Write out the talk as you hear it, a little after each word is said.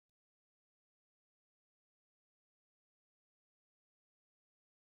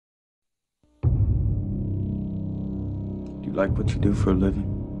You like what you do for a living?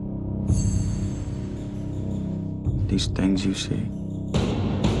 These things you see?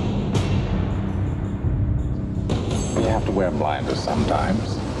 You have to wear blinders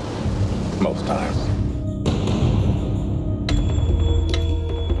sometimes. Most times.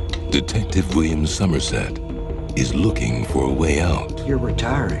 Detective William Somerset is looking for a way out. You're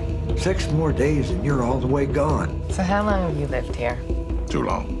retiring. 6 more days and you're all the way gone. So how long have you lived here? Too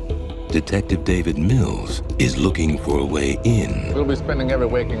long. Detective David Mills is looking for a way in. We'll be spending every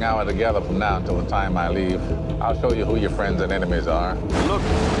waking hour together from now until the time I leave. I'll show you who your friends and enemies are. Look,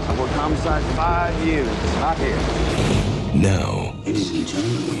 I've worked homicide 5 years. Not here. Now, Ladies and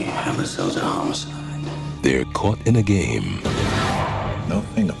gentlemen, we have ourselves a homicide. they're caught in a game. No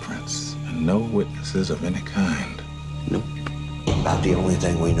fingerprints and no witnesses of any kind. Nope. About the only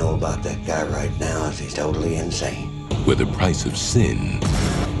thing we know about that guy right now is he's totally insane. Where the price of sin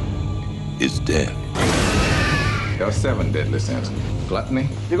is death. There are 7 deadly sins. Gluttony,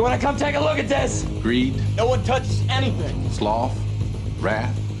 You're going to come take a look at this? greed, No one touches anything. sloth,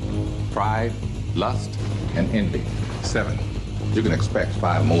 wrath, pride, lust, and envy. 7. You can expect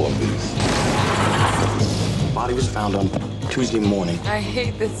 5 more of these. Body was found on Tuesday morning. I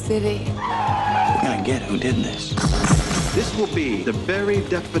hate this city. We're gonna get who did this. This will be the very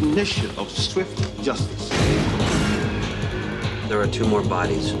definition of swift justice. There are 2 more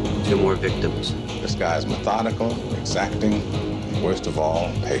bodies, 2 more victims. This guy's methodical, exacting, and worst of all,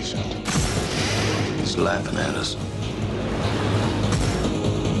 patient. He's laughing at us.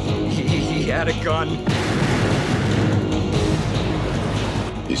 He had a gun.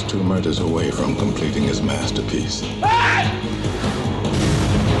 He's 2 murders away from completing his masterpiece.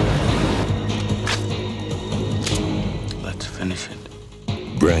 Let's finish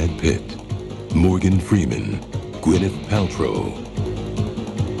it. Brad Pitt, Morgan Freeman, Gwyneth Paltrow.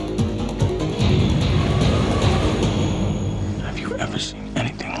 Have you ever seen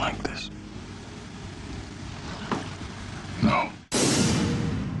anything like this? No.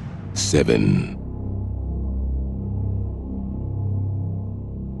 7.